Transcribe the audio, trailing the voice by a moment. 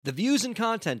The views and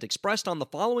content expressed on the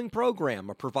following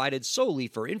program are provided solely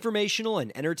for informational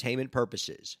and entertainment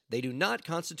purposes. They do not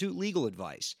constitute legal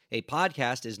advice. A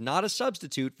podcast is not a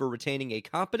substitute for retaining a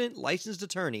competent, licensed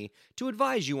attorney to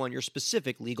advise you on your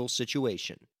specific legal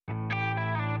situation.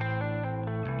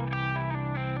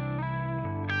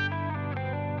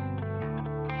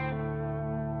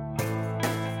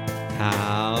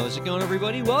 How's it going,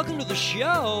 everybody? Welcome to the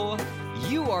show.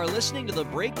 You are listening to the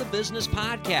Break the Business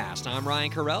Podcast. I'm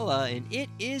Ryan Carella, and it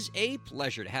is a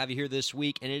pleasure to have you here this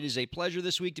week, and it is a pleasure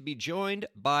this week to be joined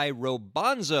by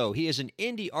Robonzo. He is an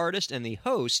indie artist and the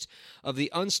host of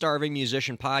the Unstarving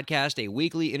Musician Podcast, a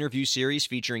weekly interview series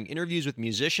featuring interviews with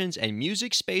musicians and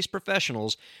music space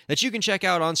professionals that you can check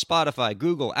out on Spotify,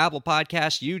 Google, Apple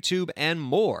Podcasts, YouTube, and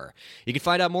more. You can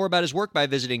find out more about his work by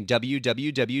visiting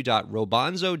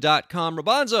www.robonzo.com.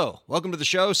 Robonzo, welcome to the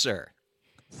show, sir.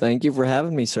 Thank you for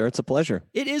having me, sir. It's a pleasure.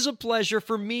 It is a pleasure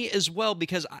for me as well,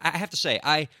 because I have to say,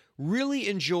 I really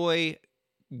enjoy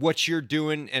what you're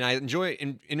doing, and I enjoy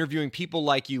interviewing people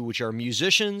like you, which are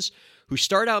musicians who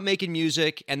start out making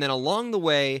music, and then along the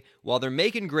way, while they're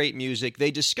making great music, they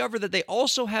discover that they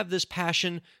also have this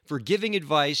passion for giving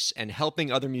advice and helping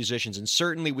other musicians, and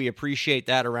certainly we appreciate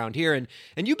that around here. And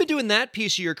you've been doing that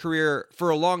piece of your career for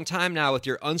a long time now with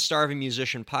your Unstarving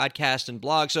Musician Podcast and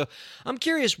blog. So I'm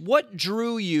curious, what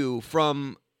drew you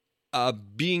from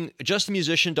being just a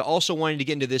musician to also wanting to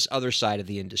get into this other side of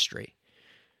the industry?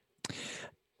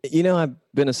 You know, I've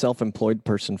been a self-employed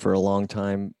person for a long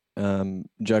time,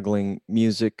 juggling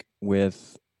music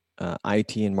with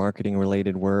IT and marketing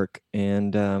related work.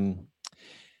 And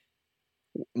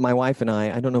my wife and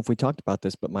I don't know if we talked about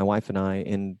this, but my wife and I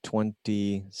in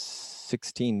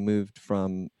 2016 moved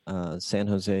from San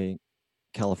Jose,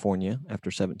 California, after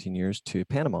 17 years to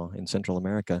Panama in Central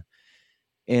America.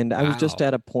 And I was just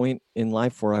at a point in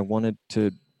life where I wanted to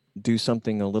do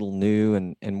something a little new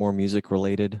and more music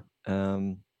related.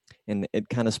 And it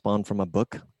kind of spawned from a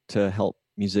book to help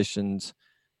musicians,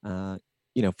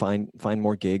 find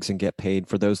more gigs and get paid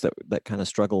for those that kind of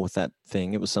struggle with that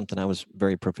thing. It was something I was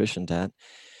very proficient at.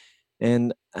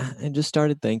 And I just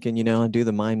started thinking, I do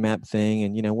the mind map thing,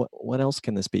 and, what else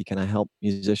can this be? Can I help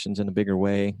musicians in a bigger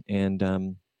way? And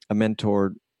a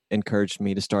mentor encouraged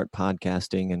me to start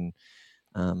podcasting, and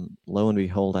lo and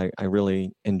behold, I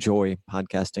really enjoy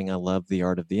podcasting. I love the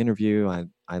art of the interview. I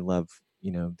love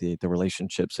the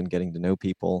relationships and getting to know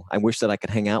people. I wish that I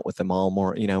could hang out with them all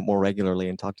more regularly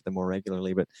and talk to them more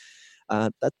regularly. But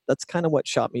that's kind of what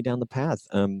shot me down the path.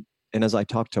 And as I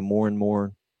talked to more and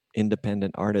more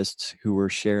independent artists who were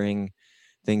sharing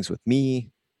things with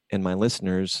me and my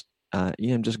listeners, I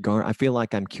feel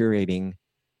like I'm curating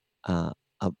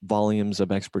volumes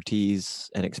of expertise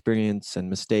and experience and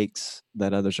mistakes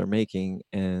that others are making.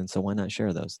 And so why not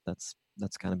share those? That's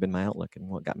kind of been my outlook and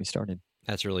what got me started.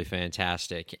 That's really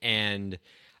fantastic. And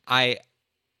I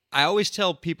always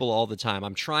tell people all the time,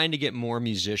 I'm trying to get more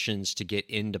musicians to get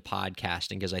into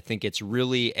podcasting, because I think it's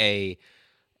really a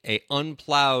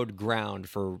unplowed ground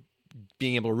for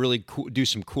being able to really do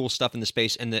some cool stuff in the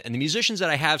space. And the musicians that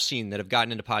I have seen that have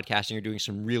gotten into podcasting are doing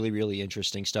some really, really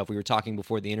interesting stuff. We were talking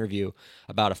before the interview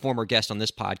about a former guest on this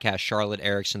podcast, Charlotte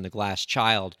Erickson, the Glass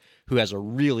Child, who has a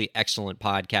really excellent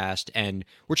podcast. And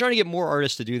we're trying to get more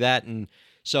artists to do that. And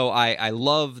so I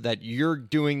love that you're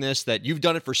doing this, that you've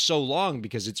done it for so long,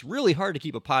 because it's really hard to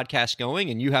keep a podcast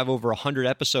going, and you have over 100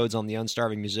 episodes on the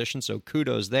Unstarving Musician, so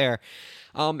kudos there.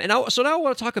 So now I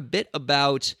want to talk a bit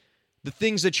about the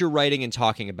things that you're writing and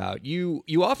talking about. You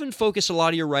often focus a lot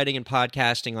of your writing and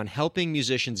podcasting on helping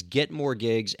musicians get more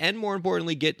gigs, and more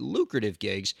importantly, get lucrative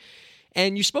gigs.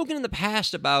 And you've spoken in the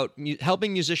past about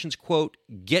helping musicians, quote,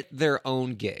 get their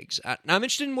own gigs. Now, I'm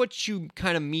interested in what you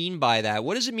kind of mean by that.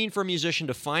 What does it mean for a musician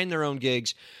to find their own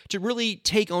gigs, to really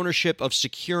take ownership of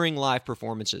securing live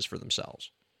performances for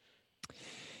themselves?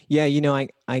 Yeah,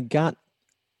 I got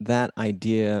that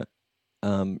idea,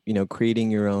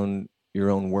 creating your own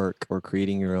work or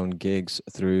creating your own gigs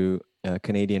through a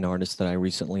Canadian artist that I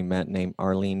recently met named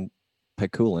Arlene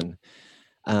Pekulin.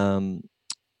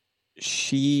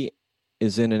 She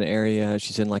is in an area,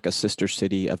 she's in like a sister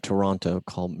city of Toronto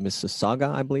called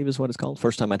Mississauga, I believe is what it's called.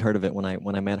 First time I'd heard of it when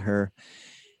I met her.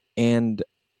 And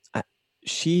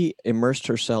she immersed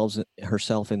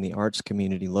herself in the arts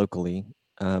community locally,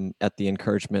 at the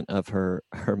encouragement of her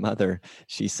mother.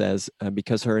 She says,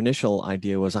 because her initial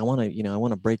idea was, I want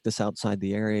to break this outside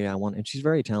the area. And she's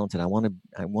very talented. I want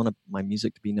my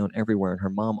music to be known everywhere. And her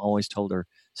mom always told her,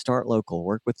 start local,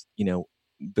 work with,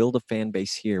 build a fan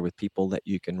base here with people that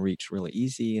you can reach really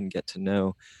easy and get to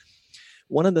know.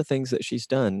 one of the things that she's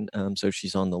done, so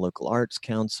she's on the local arts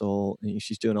council, and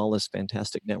she's doing all this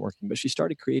fantastic networking, but she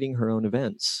started creating her own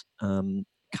events,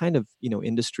 kind of,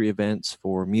 industry events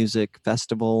for music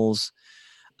festivals.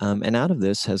 And out of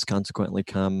this has consequently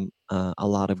come a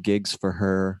lot of gigs for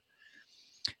her.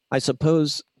 I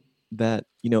suppose that,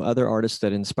 other artists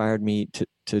that inspired me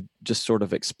to just sort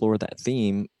of explore that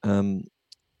theme,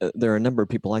 there are a number of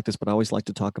people like this, but I always like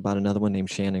to talk about another one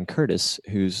named Shannon Curtis,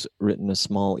 who's written a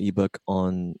small ebook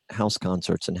on house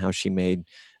concerts and how she made,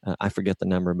 I forget the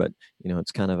number, but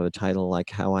it's kind of a title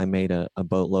like How I Made a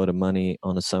Boatload of Money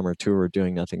on a Summer Tour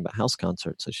doing nothing but house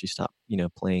concerts. So she stopped,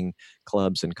 playing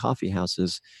clubs and coffee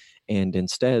houses, and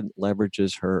instead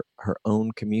leverages her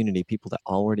own community, people that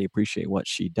already appreciate what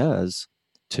she does,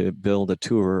 to build a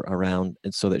tour around,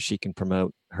 and so that she can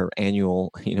promote her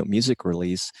annual, music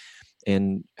release.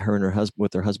 And her husband,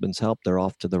 with her husband's help, they're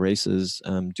off to the races,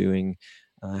 doing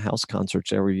house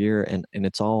concerts every year, and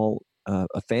it's all a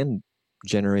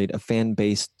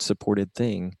fan-based supported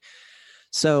thing.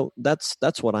 So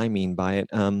that's what I mean by it.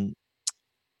 I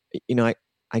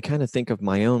kind of think of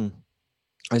my own.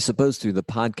 I suppose through the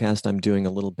podcast, I'm doing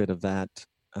a little bit of that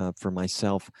for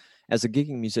myself. As a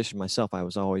gigging musician myself, I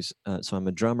was always so I'm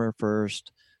a drummer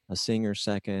first, a singer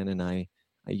second, and I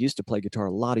used to play guitar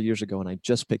a lot of years ago, and I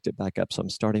just picked it back up. So I'm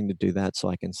starting to do that so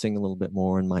I can sing a little bit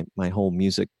more, and my whole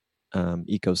music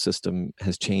ecosystem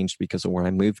has changed because of where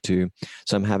I moved to.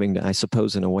 So I'm having to, I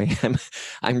suppose, in a way,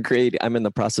 I'm in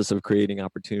the process of creating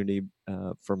opportunity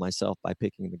for myself by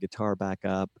picking the guitar back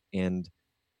up. And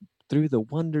through the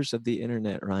wonders of the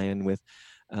internet, Ryan, with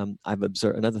I've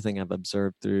observed another thing I've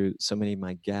observed through so many of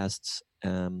my guests,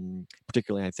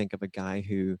 particularly I think of a guy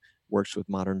who works with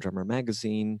Modern Drummer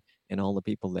Magazine and all the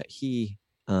people that he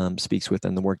speaks with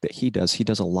and the work that he does. He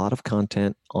does a lot of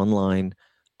content online,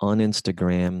 on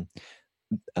Instagram,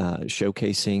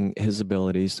 showcasing his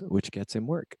abilities, which gets him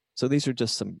work. So these are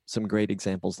just some great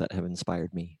examples that have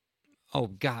inspired me. Oh,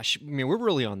 gosh. I mean, we're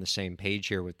really on the same page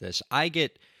here with this. I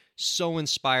get so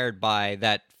inspired by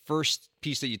that first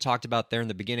piece that you talked about there in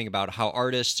the beginning about how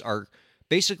artists are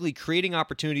basically creating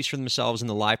opportunities for themselves in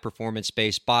the live performance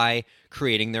space by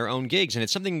creating their own gigs. And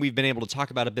it's something we've been able to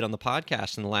talk about a bit on the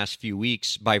podcast in the last few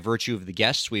weeks by virtue of the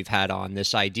guests we've had on,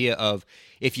 this idea of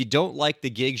if you don't like the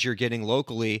gigs you're getting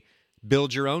locally,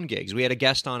 build your own gigs. We had a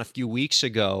guest on a few weeks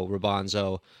ago,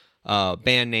 Robonzo, a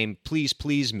band named Please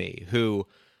Please Me, who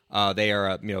they are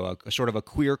a sort of a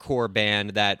queercore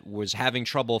band that was having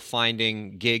trouble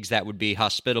finding gigs that would be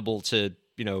hospitable to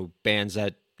bands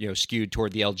that skewed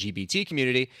toward the LGBT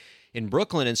community in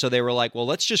Brooklyn. And so they were like, well,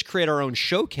 let's just create our own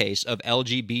showcase of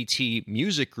LGBT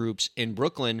music groups in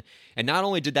Brooklyn. And not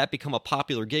only did that become a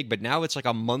popular gig, but now it's like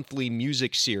a monthly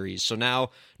music series. So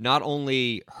now not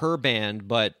only her band,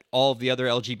 but all of the other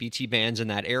LGBT bands in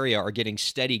that area are getting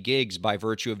steady gigs by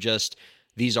virtue of just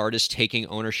these artists taking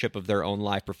ownership of their own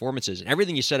live performances. And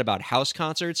everything you said about house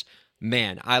concerts,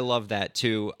 man, I love that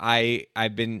too. I've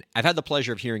had the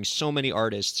pleasure of hearing so many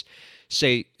artists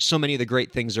say so many of the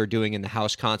great things they're doing in the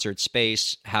house concert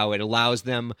space, how it allows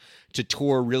them to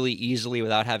tour really easily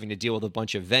without having to deal with a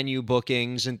bunch of venue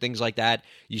bookings and things like that.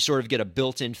 You sort of get a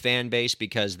built-in fan base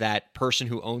because that person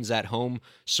who owns that home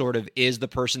sort of is the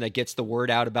person that gets the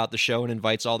word out about the show and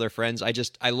invites all their friends.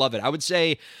 I love it. I would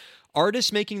say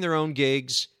artists making their own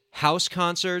gigs, house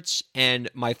concerts, and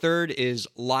my third is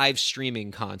live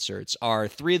streaming concerts are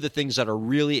three of the things that are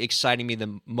really exciting me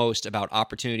the most about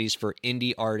opportunities for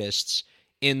indie artists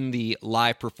in the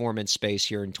live performance space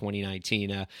here in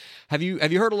 2019. Have you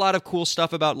heard a lot of cool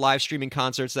stuff about live streaming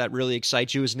concerts that really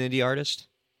excite you as an indie artist?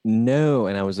 No,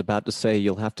 and I was about to say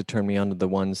you'll have to turn me on to the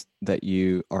ones that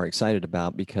you are excited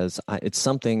about, because it's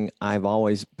something I've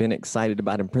always been excited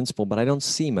about in principle, but I don't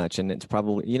see much. And it's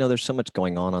probably, there's so much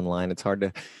going on online. It's hard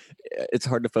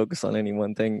to focus on any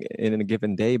one thing in a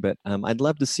given day, but I'd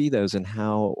love to see those and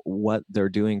what they're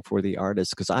doing for the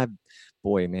artists. Because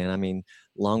boy, man, I mean,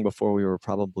 long before we were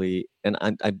probably, and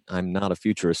I'm not a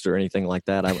futurist or anything like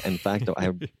that. In fact,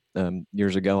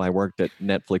 years ago, I worked at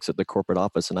Netflix at the corporate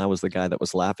office, and I was the guy that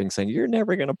was laughing, saying, "You're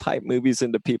never going to pipe movies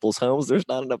into people's homes. There's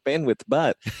not enough bandwidth."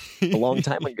 But a long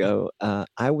time ago,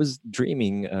 I was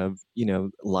dreaming of,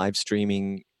 live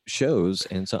streaming shows,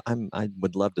 and so I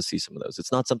would love to see some of those.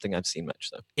 It's not something I've seen much,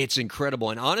 though. It's incredible,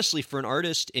 and honestly, for an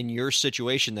artist in your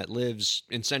situation that lives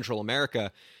in Central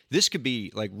America, this could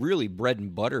be like really bread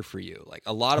and butter for you. Like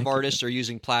a lot of artists are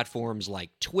using platforms like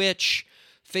Twitch,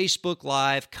 Facebook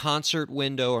Live, Concert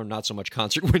Window, or not so much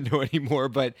Concert Window anymore,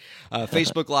 but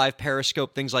Facebook Live,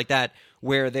 Periscope, things like that,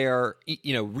 where they're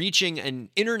reaching an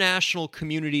international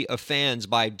community of fans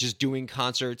by just doing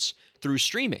concerts through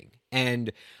streaming.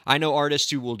 And I know artists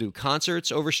who will do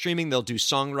concerts over streaming. They'll do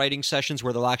songwriting sessions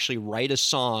where they'll actually write a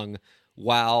song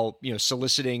while,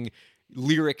 soliciting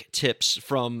lyric tips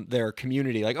from their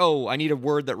community. Like, oh, I need a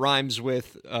word that rhymes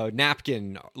with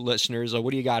napkin, listeners.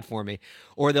 What do you got for me?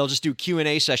 Or they'll just do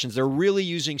Q&A sessions. They're really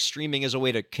using streaming as a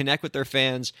way to connect with their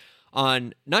fans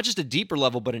on not just a deeper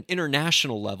level, but an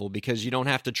international level, because you don't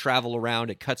have to travel around.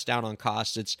 It cuts down on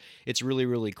costs. It's really,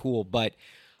 really cool. But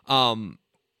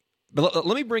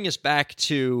let me bring us back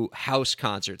to house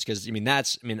concerts, because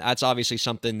that's obviously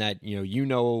something that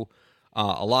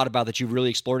a lot about, that you've really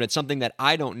explored. It's something that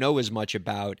I don't know as much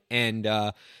about, and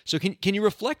so can you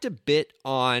reflect a bit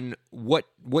on what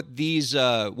these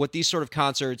sort of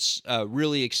concerts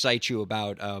really excite you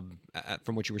about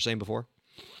from what you were saying before?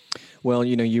 Well,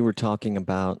 you were talking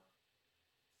about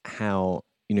how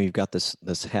you've got this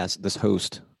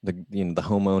host, the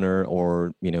homeowner,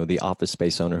 or the office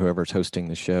space owner, whoever's hosting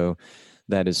the show,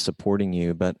 that is supporting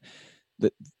you. But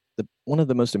the one of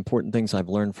the most important things I've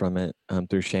learned from it,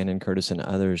 through Shannon Curtis and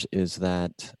others, is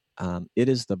that it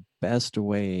is the best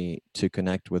way to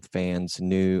connect with fans,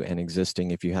 new and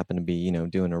existing. If you happen to be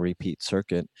doing a repeat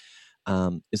circuit,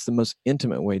 it's the most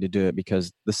intimate way to do it,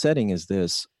 because the setting is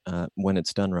this: when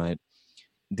it's done right,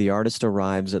 the artist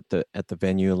arrives at the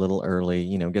venue a little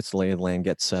early, gets the lay of the land,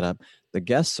 gets set up. The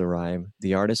guests arrive.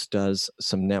 The artist does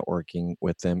some networking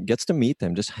with them, gets to meet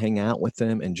them, just hang out with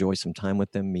them, enjoy some time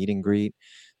with them, meet and greet.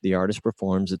 The artist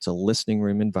performs. It's a listening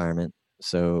room environment.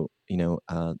 So,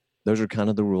 those are kind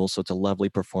of the rules. So it's a lovely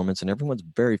performance, and everyone's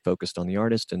very focused on the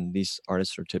artist. And these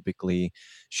artists are typically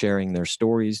sharing their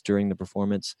stories during the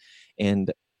performance.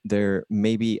 And there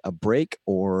may be a break,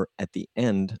 or at the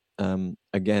end,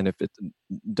 again, if it's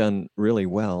done really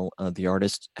well, the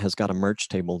artist has got a merch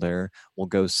table there. We'll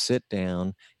go sit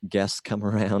down, guests come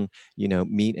around,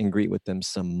 meet and greet with them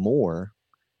some more.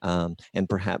 And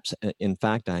perhaps, in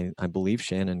fact, I believe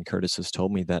Shannon Curtis has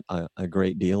told me that a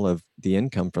great deal of the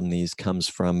income from these comes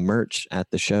from merch at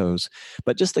the shows.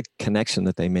 But just the connection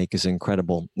that they make is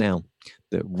incredible. Now,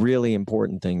 the really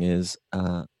important thing is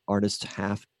artists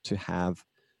have to have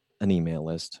an email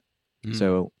list.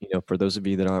 So, for those of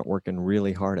you that aren't working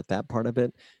really hard at that part of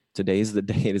it, today's the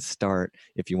day to start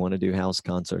if you want to do house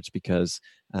concerts, because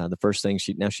the first thing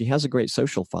she has a great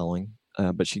social following,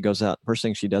 but she goes out, first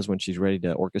thing she does when she's ready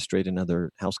to orchestrate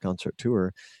another house concert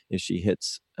tour is she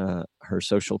hits her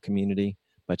social community,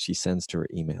 but she sends to her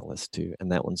email list too.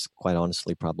 And that one's, quite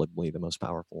honestly, probably the most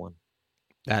powerful one.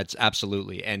 That's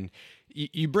absolutely. And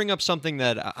you bring up something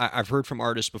that I've heard from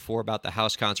artists before about the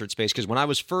house concert space, because when I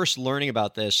was first learning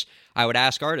about this, I would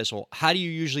ask artists, well, how do you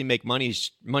usually make money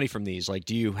from these? Like,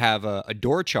 do you have a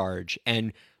door charge?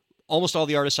 And almost all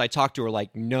the artists I talked to are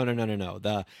like, no.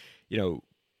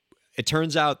 It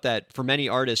turns out that for many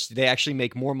artists, they actually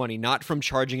make more money not from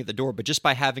charging at the door, but just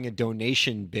by having a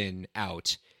donation bin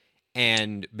out.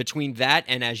 And between that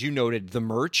and, as you noted, the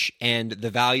merch and the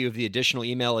value of the additional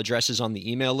email addresses on the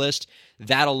email list,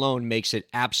 that alone makes it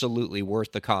absolutely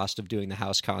worth the cost of doing the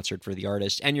house concert for the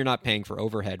artist. And you're not paying for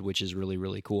overhead, which is really,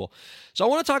 really cool. So I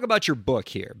want to talk about your book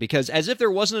here, because as if there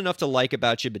wasn't enough to like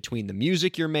about you between the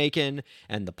music you're making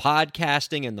and the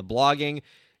podcasting and the blogging,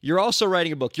 you're also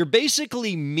writing a book. You're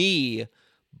basically me,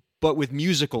 but with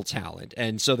musical talent.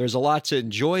 And so there's a lot to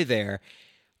enjoy there.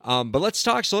 But let's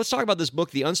talk about this book,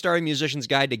 The Unstarving Musician's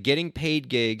Guide to Getting Paid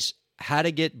Gigs, How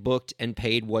to Get Booked and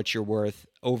Paid What You're Worth,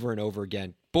 over and over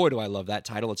again. Boy, do I love that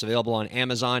title. It's available on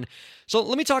Amazon. So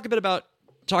let me talk to you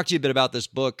a bit about this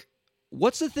book.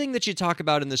 What's the thing that you talk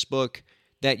about in this book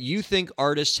that you think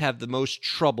artists have the most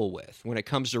trouble with when it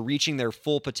comes to reaching their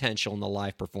full potential in the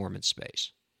live performance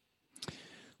space?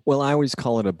 Well, I always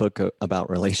call it a book about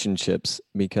relationships,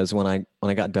 because when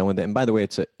I got done with it, and by the way,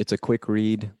 it's a quick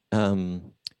read.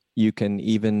 You can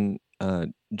even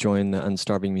join the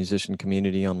Unstarving Musician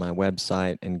community on my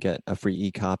website and get a free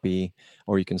e-copy,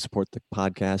 or you can support the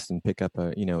podcast and pick up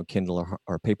a Kindle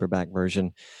or paperback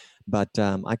version. But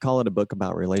I call it a book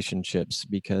about relationships,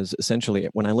 because essentially,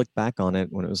 when I look back on it,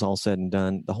 when it was all said and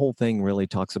done, the whole thing really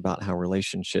talks about how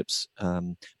relationships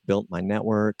built my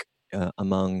network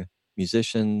among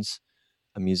musicians,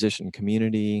 a musician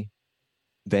community,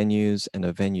 venues, and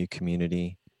a venue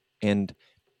community, and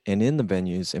in the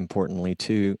venues, importantly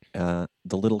too, the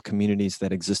little communities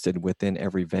that existed within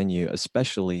every venue,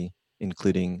 especially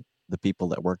including the people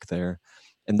that work there.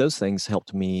 And those things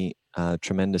helped me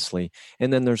tremendously.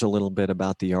 And then there's a little bit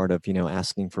about the art of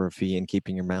asking for a fee and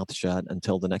keeping your mouth shut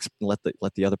until the next, let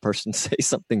the other person say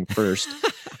something first.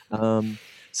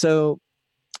 So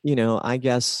I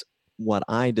guess what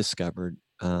I discovered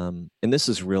and this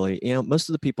is really, most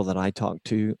of the people that I talk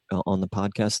to on the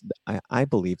podcast, I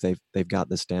believe they've got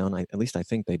this down. At least I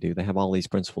think they do. They have all these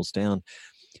principles down.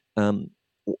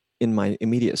 In my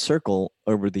immediate circle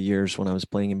over the years, when I was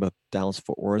playing in both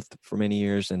Dallas-Fort Worth for many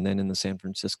years and then in the San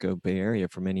Francisco Bay Area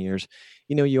for many years,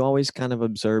 you always kind of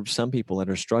observe some people that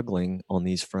are struggling on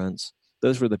these fronts.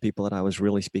 Those were the people that I was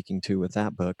really speaking to with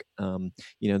that book.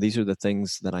 These are the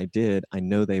things that I did. I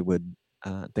know they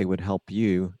would help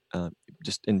you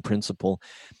just in principle.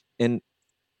 And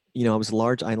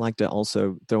I like to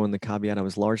also throw in the caveat, I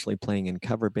was largely playing in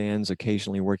cover bands,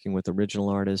 occasionally working with original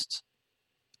artists,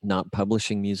 not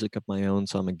publishing music of my own.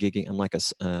 So I'm like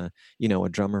a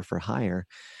drummer for hire.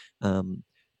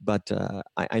 But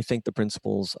I think the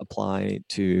principles apply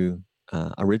to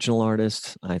original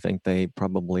artists. I think they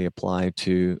probably apply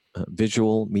to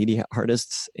visual media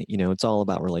artists. It's all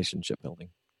about relationship building.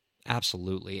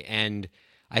 Absolutely. And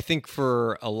I think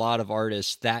for a lot of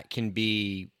artists, that can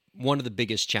be one of the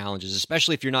biggest challenges,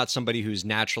 especially if you're not somebody who's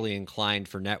naturally inclined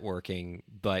for networking,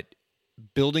 but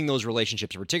building those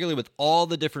relationships, particularly with all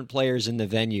the different players in the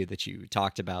venue that you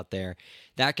talked about there,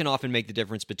 that can often make the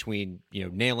difference between,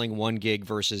 nailing one gig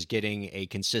versus getting a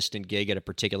consistent gig at a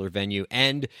particular venue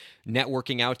and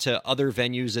networking out to other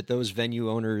venues that those venue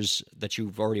owners that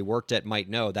you've already worked at might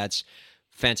know. That's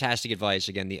fantastic advice.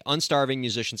 Again, the Unstarving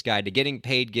Musician's Guide to Getting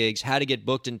Paid Gigs, How to Get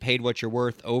Booked and Paid What You're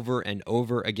Worth Over and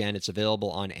Over Again. It's available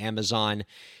on Amazon.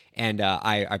 And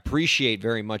I appreciate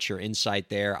very much your insight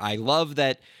there. I love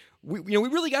that we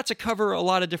really got to cover a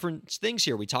lot of different things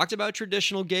here. We talked about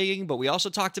traditional gigging, but we also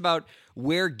talked about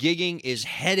where gigging is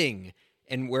heading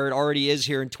and where it already is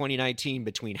here in 2019,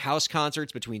 between house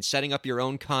concerts, between setting up your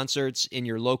own concerts in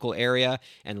your local area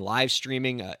and live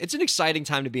streaming. It's an exciting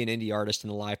time to be an indie artist in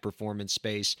the live performance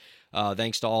space,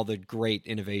 thanks to all the great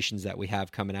innovations that we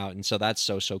have coming out. And so that's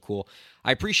so cool.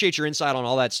 I appreciate your insight on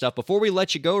all that stuff. Before we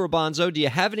let you go, Robonzo, do you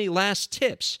have any last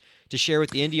tips to share with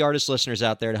the indie artist listeners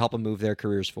out there to help them move their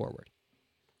careers forward?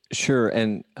 Sure.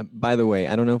 And by the way,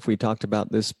 I don't know if we talked about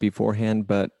this beforehand,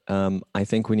 but I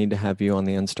think we need to have you on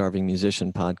the Unstarving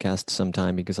Musician podcast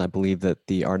sometime, because I believe that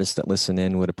the artists that listen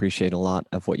in would appreciate a lot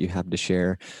of what you have to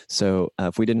share. So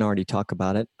if we didn't already talk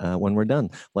about it, when we're done,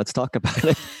 let's talk about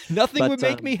it. Nothing would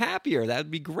make me happier. That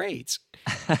would be great.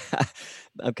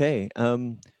 Okay.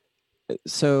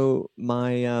 So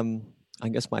I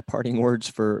guess my parting words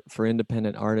for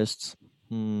independent artists.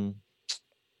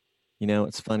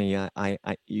 It's funny.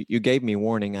 You gave me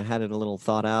warning. I had it a little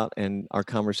thought out, and our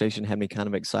conversation had me kind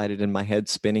of excited and my head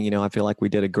spinning. I feel like we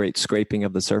did a great scraping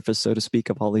of the surface, so to speak,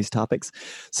 of all these topics.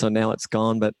 So now it's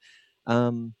gone. But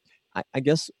I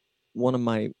guess one of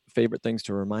my favorite things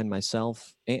to remind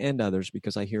myself and others,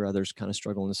 because I hear others kind of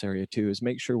struggle in this area too, is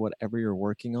make sure whatever you're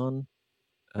working on,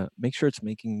 make sure it's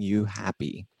making you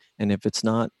happy. And if it's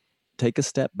not, take a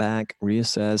step back,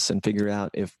 reassess, and figure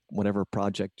out if whatever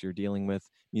project you're dealing with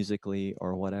musically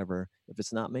or whatever, if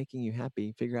it's not making you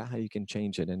happy, figure out how you can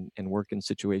change it and work in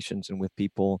situations and with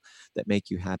people that make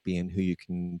you happy and who you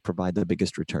can provide the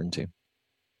biggest return to.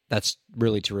 That's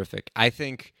really terrific. I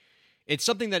think it's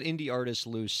something that indie artists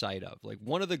lose sight of. Like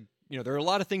one of the, there are a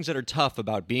lot of things that are tough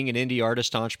about being an indie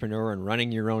artist entrepreneur and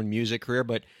running your own music career,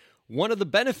 but one of the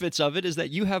benefits of it is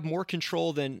that you have more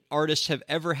control than artists have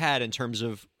ever had in terms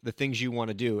of the things you want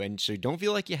to do. And so you don't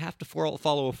feel like you have to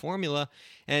follow a formula.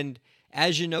 And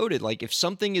as you noted, like if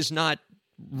something is not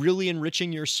really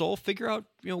enriching your soul, figure out,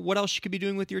 what else you could be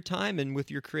doing with your time and with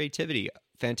your creativity.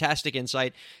 Fantastic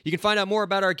insight. You can find out more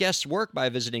about our guest's work by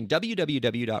visiting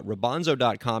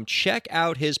www.robonzo.com. Check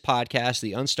out his podcast,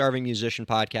 the Unstarving Musician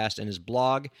Podcast, and his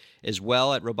blog as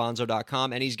well at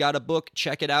robonzo.com. And he's got a book.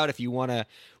 Check it out if you want to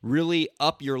really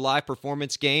up your live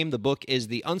performance game. The book is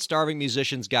The Unstarving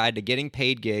Musician's Guide to Getting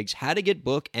Paid Gigs, How to Get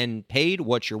Booked and Paid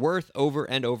What You're Worth Over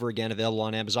and Over Again, available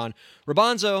on Amazon.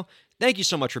 Robonzo, thank you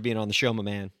so much for being on the show, my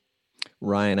man.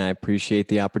 Ryan, I appreciate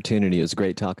the opportunity. It was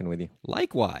great talking with you.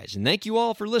 Likewise, and thank you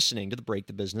all for listening to the Break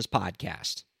the Business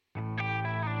podcast.